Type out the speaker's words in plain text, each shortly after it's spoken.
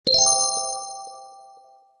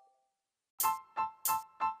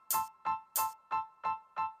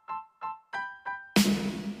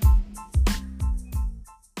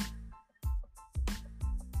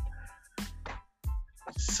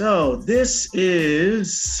So this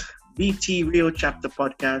is BT Rio Chapter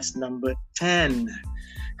Podcast number 10.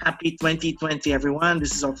 Happy 2020, everyone.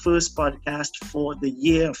 This is our first podcast for the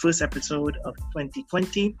year, first episode of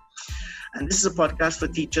 2020. And this is a podcast for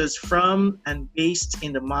teachers from and based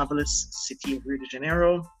in the marvelous city of Rio de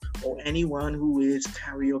Janeiro, or anyone who is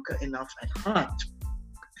karaoke enough at heart.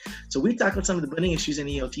 So we tackled some of the burning issues in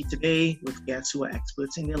ELT today with guests who are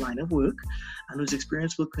experts in their line of work and whose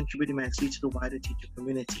experience will contribute immensely to the wider teacher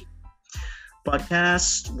community.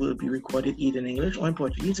 Podcasts will be recorded either in English or in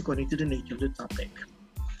Portuguese according to the nature of the topic.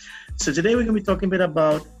 So today we're going to be talking a bit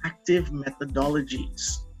about active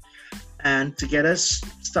methodologies. And to get us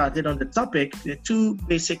started on the topic, there are two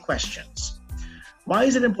basic questions. Why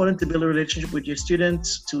is it important to build a relationship with your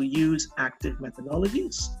students to use active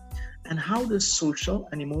methodologies? And how does social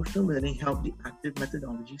and emotional learning help the active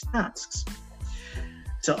methodologies tasks?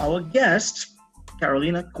 So our guest,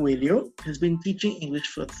 Carolina Coelho, has been teaching English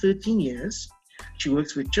for 13 years. She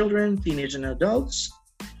works with children, teenagers, and adults.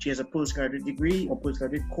 She has a postgraduate degree or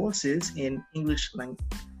postgraduate courses in English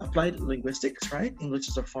applied linguistics, right? English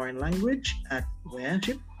as a foreign language at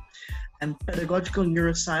WEAGIP, and pedagogical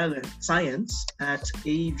neuroscience at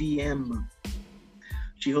AVM.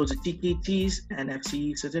 She holds a TKTs and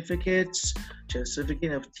FCE certificates. She has a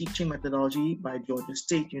certificate of teaching methodology by Georgia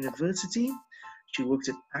State University. She works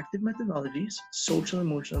at active methodologies, social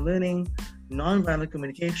emotional learning, nonviolent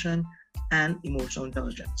communication, and emotional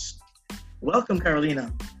intelligence. Welcome,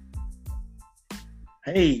 Carolina.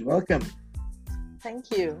 Hey, welcome.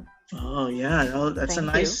 Thank you. Oh yeah, that's Thank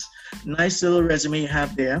a nice little resume you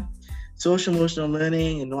have there. Social emotional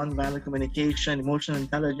learning and nonviolent communication, emotional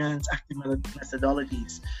intelligence, active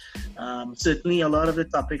methodologies. Certainly a lot of the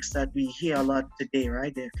topics that we hear a lot today,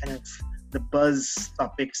 right? They're kind of the buzz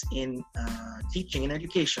topics in teaching and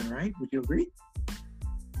education, right? Would you agree?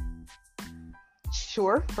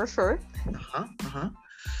 Sure, for sure.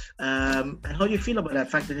 And how do you feel about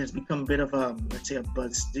that fact that it's become a bit of a, let's say, a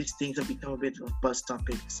buzz? These things have become a bit of buzz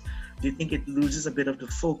topics. Do you think it loses a bit of the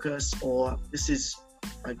focus, or this is,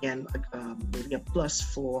 again, maybe a plus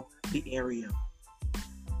for the area?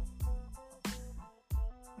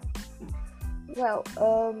 Well,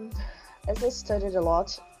 as I studied a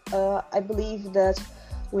lot, I believe that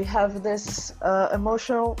we have this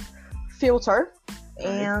emotional filter,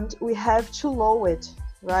 and we have to lower it,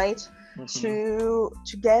 right? To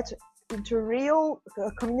get into real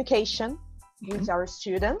communication with our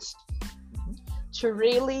students, to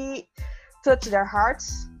really touch their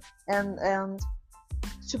hearts and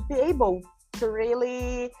to be able to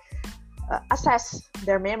really assess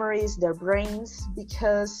their memories, their brains,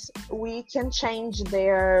 because we can change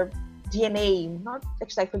their DNA, not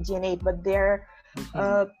exactly DNA, but their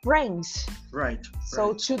brains. Right.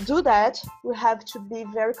 So to do that, we have to be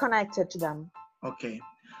very connected to them. Okay.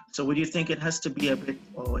 So would you think it has to be a bit,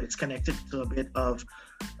 or it's connected to a bit of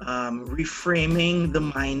reframing the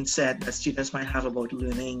mindset that students might have about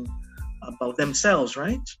learning about themselves,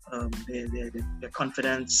 right? Their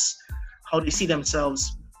confidence, how they see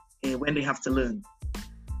themselves when they have to learn.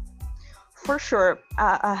 For sure.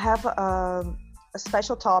 I have a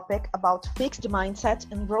special topic about fixed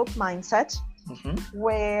mindset and growth mindset,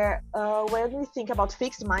 where when we think about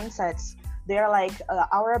fixed mindsets, they're like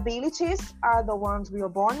our abilities are the ones we are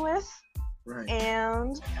born with, right,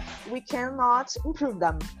 and we cannot improve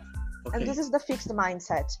them. Okay. And this is the fixed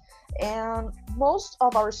mindset. And most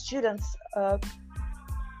of our students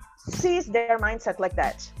sees their mindset like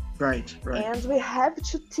that. Right. And we have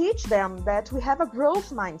to teach them that we have a growth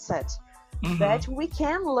mindset, that we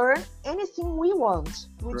can learn anything we want.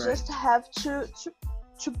 We just have to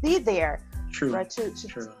be there. True. Right? To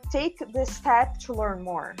take the step to learn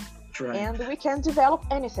more. Right. And we can develop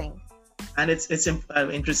anything. And it's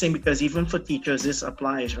interesting because even for teachers this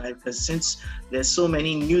applies, right? Because since there's so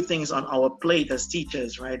many new things on our plate as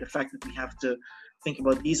teachers, right? The fact that we have to think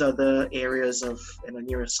about these other areas of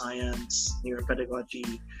neuroscience,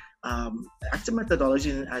 neuropedagogy, active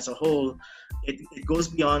methodology as a whole, it goes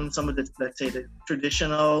beyond some of the, let's say, the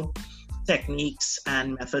traditional techniques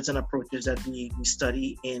and methods and approaches that we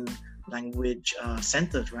study in language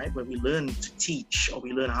centers, right? Where we learn to teach, or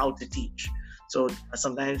we learn how to teach. So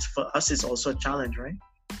sometimes for us it's also a challenge, right?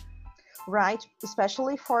 Right,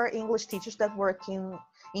 especially for English teachers that work in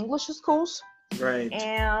English schools. Right.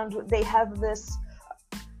 And they have this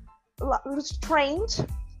restraint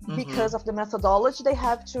because of the methodology they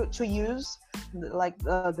have to use, like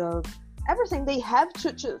the everything they have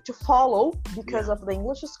to follow because of the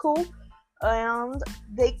English school, and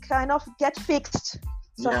they kind of get fixed.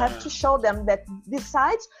 So I have to show them that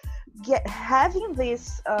besides having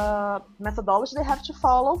this methodology they have to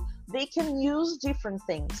follow, they can use different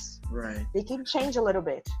things. Right. They can change a little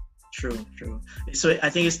bit. True. So I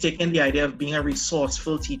think it's taking the idea of being a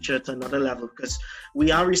resourceful teacher to another level, because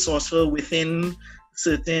we are resourceful within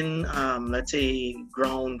certain, let's say,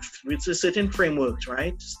 with certain frameworks,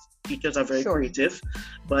 right? Teachers are very creative,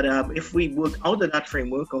 but if we work out of that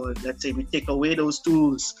framework, or let's say we take away those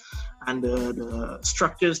tools and the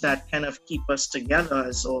structures that kind of keep us together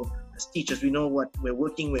as teachers, we know what we're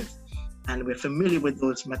working with and we're familiar with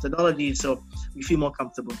those methodologies, so we feel more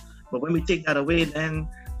comfortable. But when we take that away, then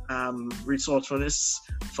resourcefulness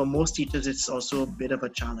for most teachers, it's also a bit of a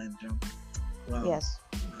challenge. Wow. Yes.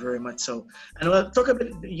 Very much so. And we'll talk a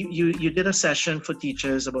bit. You did a session for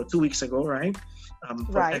teachers about 2 weeks ago, right?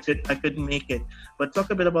 Right. I couldn't make it, but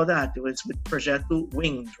talk a bit about that. It was with Projeto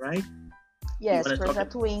Wings, right? Yes,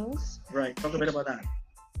 Projeto Wings. Right. Talk a bit about that.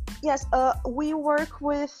 Yes. We work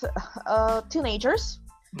with teenagers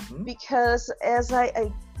because, as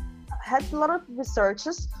I had a lot of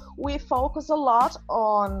researches, we focus a lot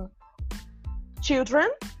on children,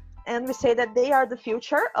 and we say that they are the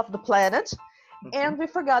future of the planet. And we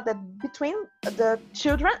forgot that between the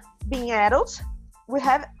children being adults, we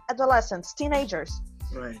have adolescents, teenagers.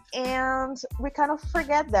 Right. And we kind of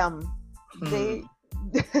forget them. They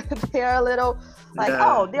are a little like,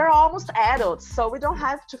 oh, they're almost adults, so we don't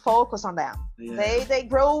have to focus on them. Yeah. They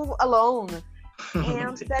grow alone.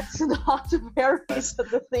 And that's not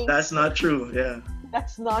the thing. That's not true, yeah.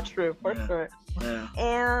 That's not true, for sure. Yeah.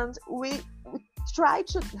 And we try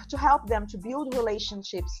to help them to build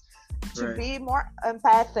relationships, to be more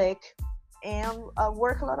empathic, and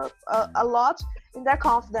work a lot in their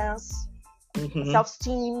confidence,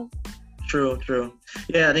 self-esteem. True.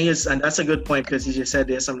 Yeah, I think and that's a good point, because you just said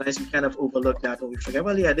there, sometimes we kind of overlook that, or we forget,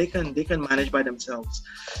 well, yeah, they can manage by themselves.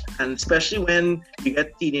 And especially when you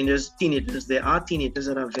get teenagers, there are teenagers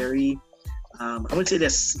that are very, I wouldn't say they're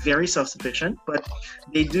very self-sufficient, but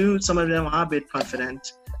some of them are a bit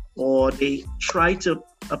confident, or they try to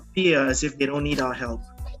appear as if they don't need our help.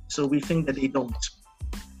 So we think that they don't.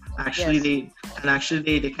 Actually,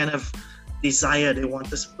 they kind of desire, they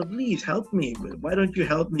want us, please help me. Why don't you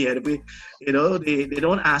help me? And they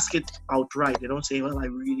don't ask it outright. They don't say, well, I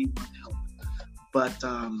really want help. But,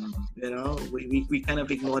 we kind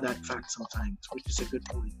of ignore that fact sometimes, which is a good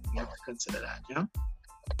point. We have to consider that, yeah?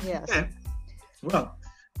 Yes. Okay. Well,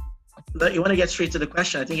 you want to get straight to the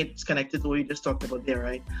question. I think it's connected to what you just talked about there,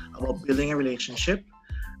 right? About building a relationship.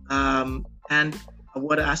 And I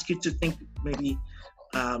want to ask you to think maybe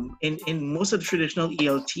in most of the traditional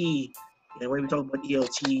ELT, when we talk about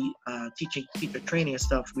ELT, teacher training and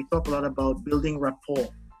stuff, we talk a lot about building rapport.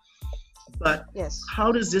 But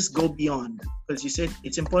how does this go beyond? Because you said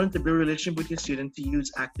it's important to build a relationship with your student to use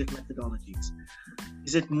active methodologies.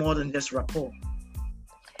 Is it more than just rapport?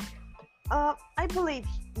 I believe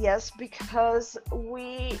yes, because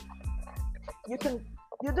you can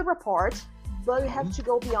do the report, but you have to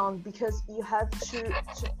go beyond, because you have to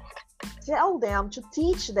tell them, to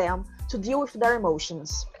teach them to deal with their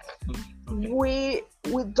emotions. Okay. We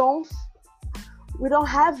don't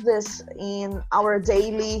have this in our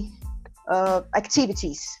daily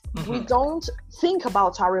activities. We don't think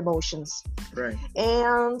about our emotions. Right.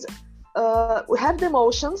 And we have the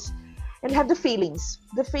emotions and have the feelings.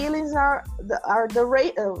 The feelings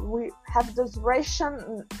we have this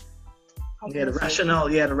ration. The rationale.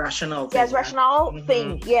 The rationale thing. Yes, rationale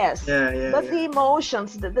thing. Yes. Yeah. But the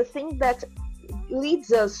emotions, the thing that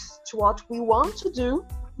leads us to what we want to do,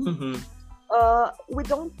 we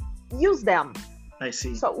don't use them. I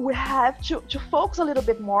see. So we have to focus a little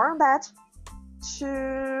bit more on that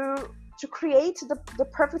to create the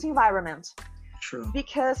perfect environment. True.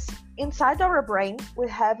 Because inside our brain we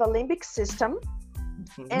have a limbic system,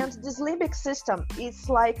 and this limbic system is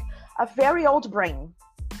like a very old brain,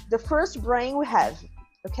 the first brain we have,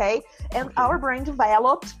 and our brain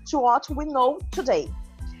developed to what we know today.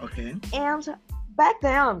 And back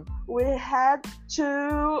then we had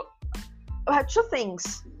two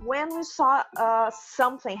things. When we saw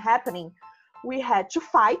something happening, we had to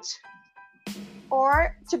fight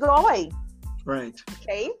or to go away. Right.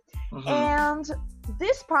 And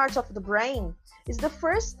this part of the brain is the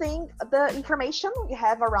first thing, the information we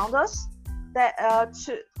have around us, that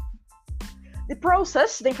the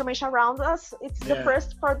process, the information around us, it's the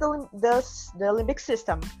first for the limbic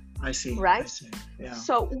system. I see. Right? I see. Yeah.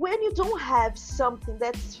 So when you don't have something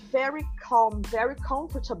that's very calm, very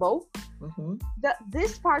comfortable,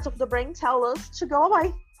 this part of the brain tells us to go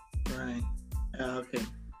away. Right. Okay.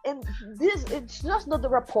 And it's just not the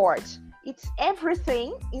report. It's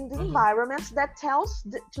everything in the environment that tells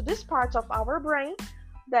to this part of our brain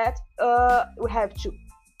that we have to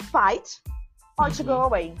fight or to go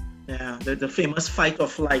away. Yeah, the famous fight or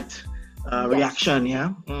flight Yes. reaction.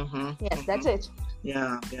 Yeah. Mm-hmm. Yes, that's it.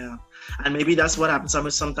 Yeah, yeah. And maybe that's what happens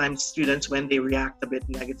sometimes students when they react a bit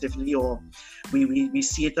negatively, or we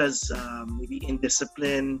see it as maybe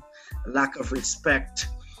indiscipline, lack of respect.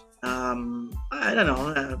 I don't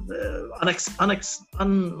know,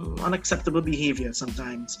 unacceptable behavior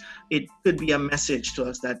sometimes. It could be a message to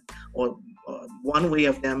us that, or one way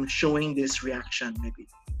of them showing this reaction, maybe.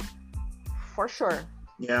 For sure.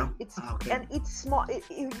 Yeah. Okay. And it's not.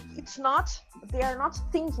 It's not. They are not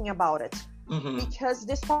thinking about it. Mm-hmm. Because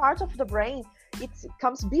this part of the brain, it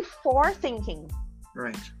comes before thinking.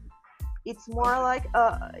 Right. It's more like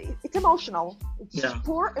it's emotional. It's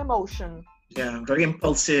pure emotion. Yeah, very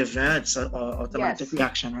impulsive. Yeah, it's an automatic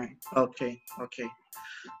reaction, right? Okay.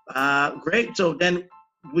 Great. So then,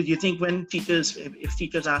 would you think when teachers, if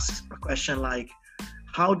teachers ask a question like,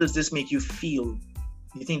 "How does this make you feel?"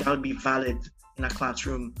 Do you think that would be valid in a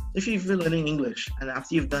classroom if you've been learning English and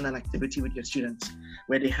after you've done an activity with your students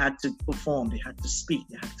where they had to perform, they had to speak,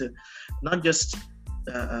 they had to not just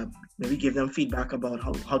maybe give them feedback about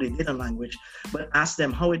how they did a language, but ask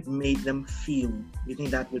them how it made them feel? Do you think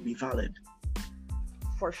that would be valid?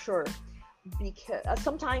 For sure, because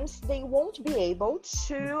sometimes they won't be able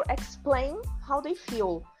to explain how they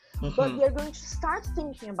feel, but they're going to start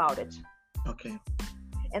thinking about it. Okay.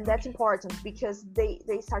 And that's important because they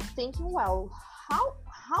start thinking, well,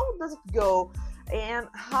 how does it go? And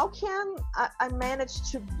how can I manage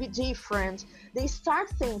to be different? They start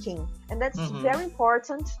thinking, and that's very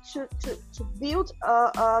important to build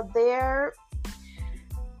their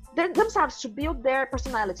themselves, to build their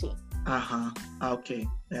personality. Okay.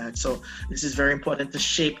 Yeah. So this is very important to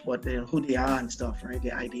shape who they are and stuff, right?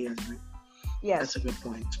 Their ideas, right? Yes. That's a good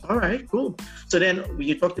point. All right, cool. So then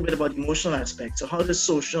you talked a bit about the emotional aspect. So how does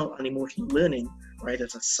social and emotional learning, right,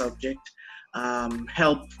 as a subject,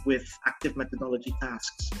 help with active methodology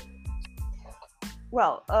tasks?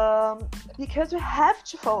 Well, because we have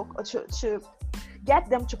to get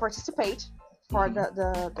them to participate for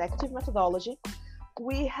the active methodology,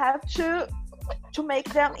 we have to make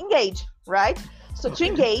them engage, right? So to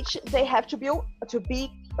engage, they have to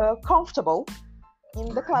be comfortable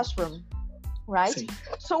in the classroom. Right.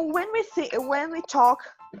 So when we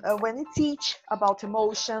teach about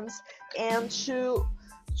emotions and to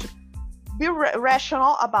be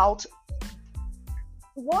rational about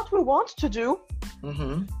what we want to do,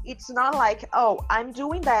 it's not like, oh, I'm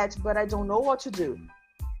doing that, but I don't know what to do.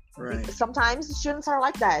 Right. Sometimes the students are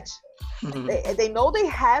like that. They know they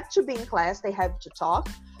have to be in class, they have to talk,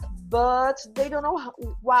 but they don't know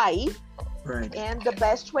why. Right. And the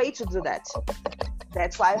best way to do that.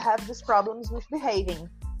 That's why I have these problems with behaving.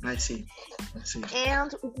 I see.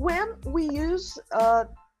 And when we use the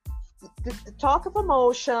talk of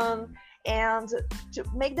emotion and to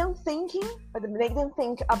make them think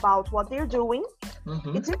about what they're doing,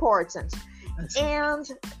 it's important. And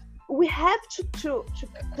we have to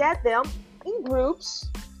get them in groups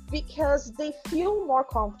because they feel more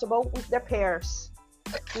comfortable with their peers,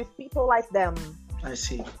 with people like them. I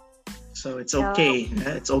see. So it's okay.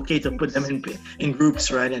 It's okay to put them in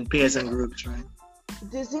groups, right? And pairs and groups, right?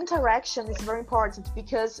 This interaction is very important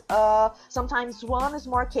because sometimes one is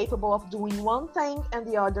more capable of doing one thing and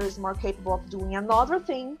the other is more capable of doing another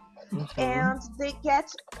thing. And they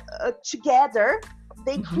get together.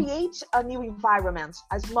 They create a new environment,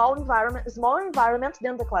 a smaller environment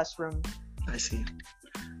than the classroom. I see.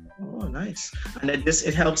 Oh, nice. And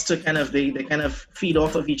it helps to they kind of feed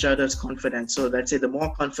off of each other's confidence. So let's say the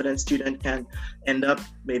more confident student can end up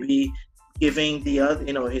maybe giving the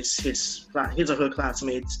other, his or her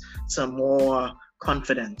classmates some more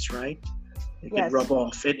confidence, right? It can rub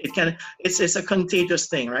off. It's a contagious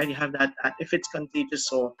thing, right? You have that. If it's contagious,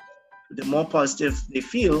 so the more positive they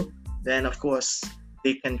feel, then of course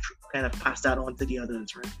they can kind of pass that on to the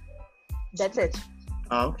others, right? That's it.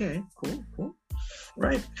 Okay, cool.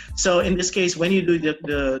 Right. So in this case, when you do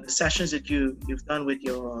the sessions that you've done with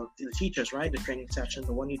the teachers, right? The training session,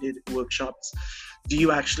 the one you did workshops, do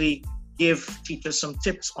you actually give teachers some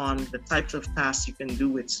tips on the types of tasks you can do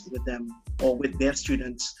with them or with their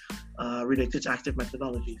students related to active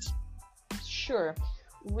methodologies? Sure.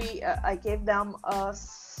 I gave them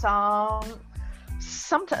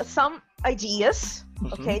some ideas,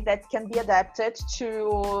 that can be adapted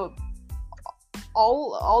to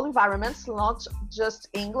all environments, not just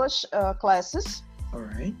English classes.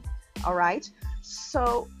 All right.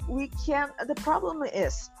 So the problem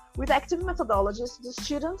is with active methodologies, the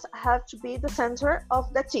students have to be the center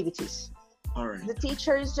of the activities. All right. The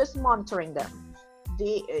teacher is just monitoring them.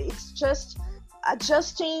 It's just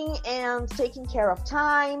adjusting and taking care of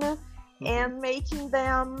time and making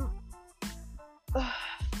them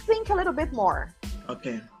think a little bit more.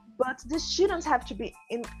 Okay. But the students have to be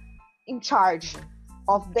in charge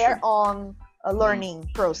of their own learning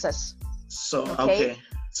process. So okay.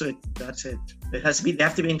 So that's it. It has to be. They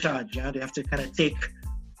have to be in charge. Yeah. They have to kind of take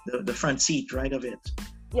the front seat, right, of it.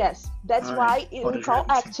 Yes, that's All why right. we call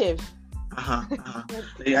active.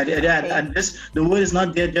 Yeah, and the word is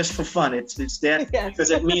not there just for fun. It's there because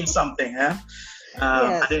it means something. Yeah.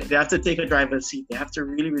 They have to take a driver's seat. They have to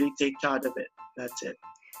really take charge of it. That's it.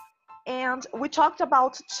 And we talked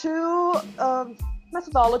about two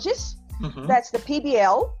methodologies. Mm-hmm. That's the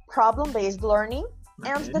PBL, problem-based learning,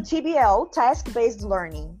 and the TBL, task-based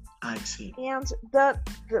learning. I see. And the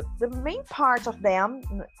main part of them,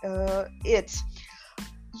 it's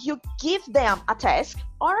you give them a task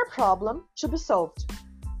or a problem to be solved.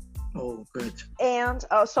 Oh, good. And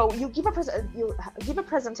so you give a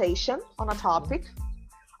presentation on a topic,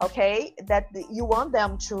 okay, that you want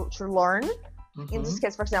them to learn. Mm-hmm. In this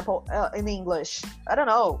case, for example, in English, I don't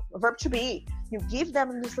know, verb to be. You give them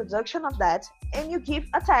an introduction of that, and you give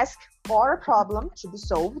a task or a problem to be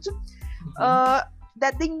solved,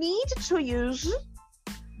 that they need to use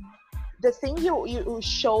the thing you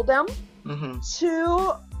show them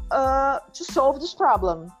to solve this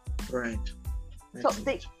problem. Right.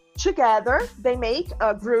 Excellent. So together they make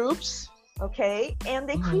groups, okay, and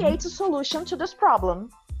they create a solution to this problem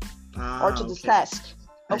or to this task.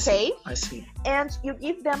 Okay, I see. And you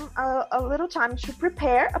give them a little time to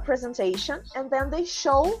prepare a presentation, and then they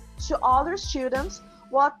show to other students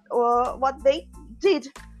what they did.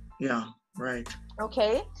 Yeah, right.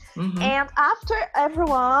 Okay, and after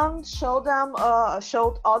everyone showed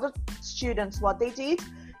other students what they did,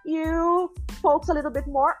 you focus a little bit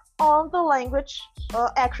more on the language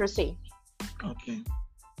accuracy. Okay,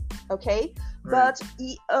 right. But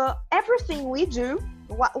everything we do.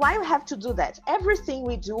 Why we have to do that? Everything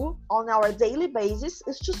we do on our daily basis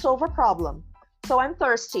is to solve a problem. So I'm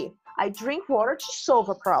thirsty. I drink water to solve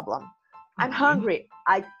a problem. I'm hungry.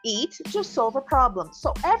 I eat to solve a problem.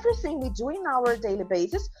 So everything we do in our daily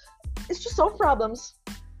basis is to solve problems.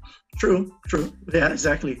 True. Yeah,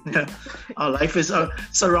 exactly. Yeah. Our life is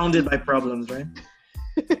surrounded by problems, right?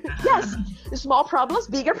 Yes, small problems,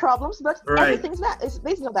 bigger problems, but everything's is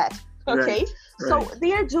based on that. Okay, so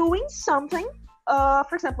they are doing something.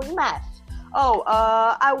 For example, in math.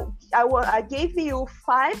 I gave you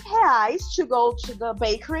 5 reais to go to the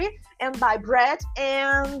bakery and buy bread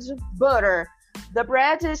and butter. The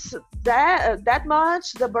bread is that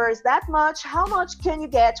much, the butter is that much. How much can you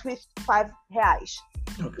get with 5 reais?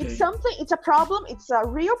 Okay. It's a problem, it's a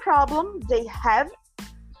real problem they have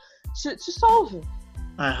to solve.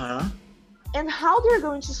 And how they're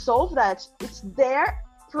going to solve that, it's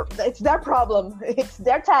their problem, it's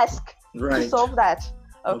their task. To solve that,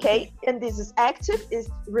 okay? And this is active, is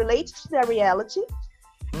related to their reality,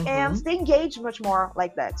 and they engage much more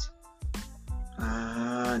like that.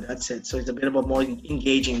 That's it. So it's a bit about more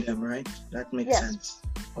engaging them, right? That makes sense.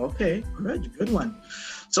 Okay, good one.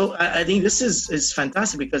 So I think this is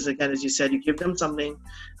fantastic because, again, as you said, you give them something,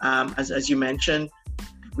 as you mentioned,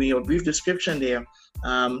 a brief description there.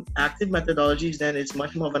 Active methodologies, then it's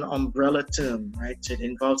much more of an umbrella term, right? So it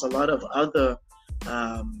involves a lot of other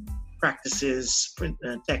practices,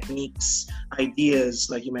 techniques, ideas,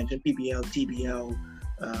 like you mentioned, PBL, TBL,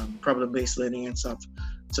 problem-based learning and stuff.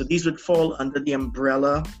 So these would fall under the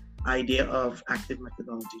umbrella idea of active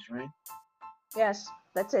methodologies, right? Yes,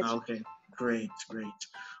 that's it. Okay, great.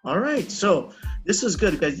 All right, so this was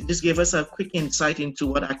good because this gave us a quick insight into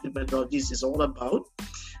what active methodologies is all about.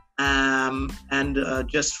 And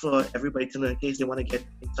just for everybody to know, in case they want to get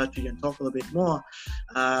in touch with you and talk a little bit more,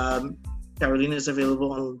 Carolina is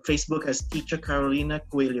available on Facebook as Teacher Carolina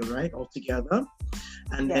Coelho, right? All together.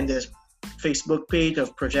 And then there's Facebook page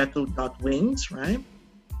of Projeto.wings, right?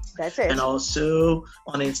 That's it. And also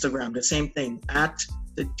on Instagram, the same thing, at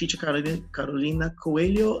the Teacher Carolina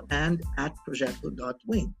Coelho and at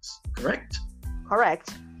Projeto.wings, correct?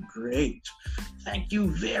 Correct. Great. Thank you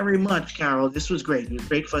very much, Carol. This was great. It was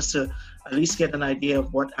great for us to at least get an idea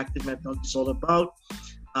of what active methodology is all about.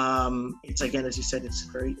 It's, again, as you said, it's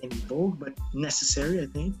very in vogue, but necessary, I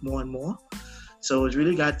think, more and more. So it's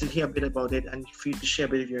really glad to hear a bit about it and for you to share a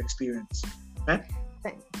bit of your experience. Okay?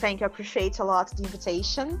 Thank you. I appreciate a lot the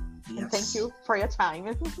invitation. Yes. And thank you for your time.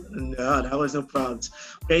 No, that was no problem.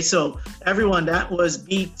 Okay, so everyone, that was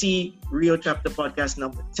BT Rio Chapter Podcast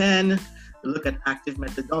number 10. Look at active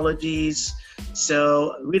methodologies.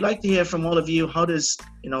 So we'd like to hear from all of you.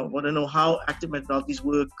 Want to know how active methodologies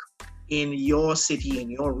work in your city, in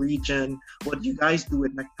your region. What do you guys do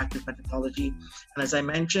with active methodology? And as I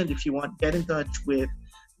mentioned, if you want, get in touch with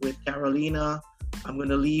Carolina I'm going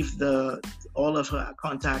to leave all of her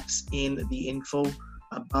contacts in the info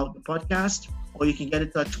about the podcast, or you can get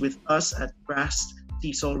in touch with us at Brass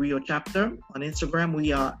Seesaw Rio Chapter. On Instagram,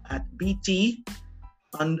 we are at BT_Rio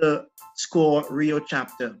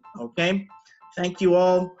Chapter. Okay? Thank you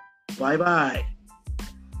all. Bye-bye.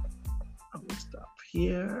 I will stop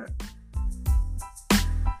here.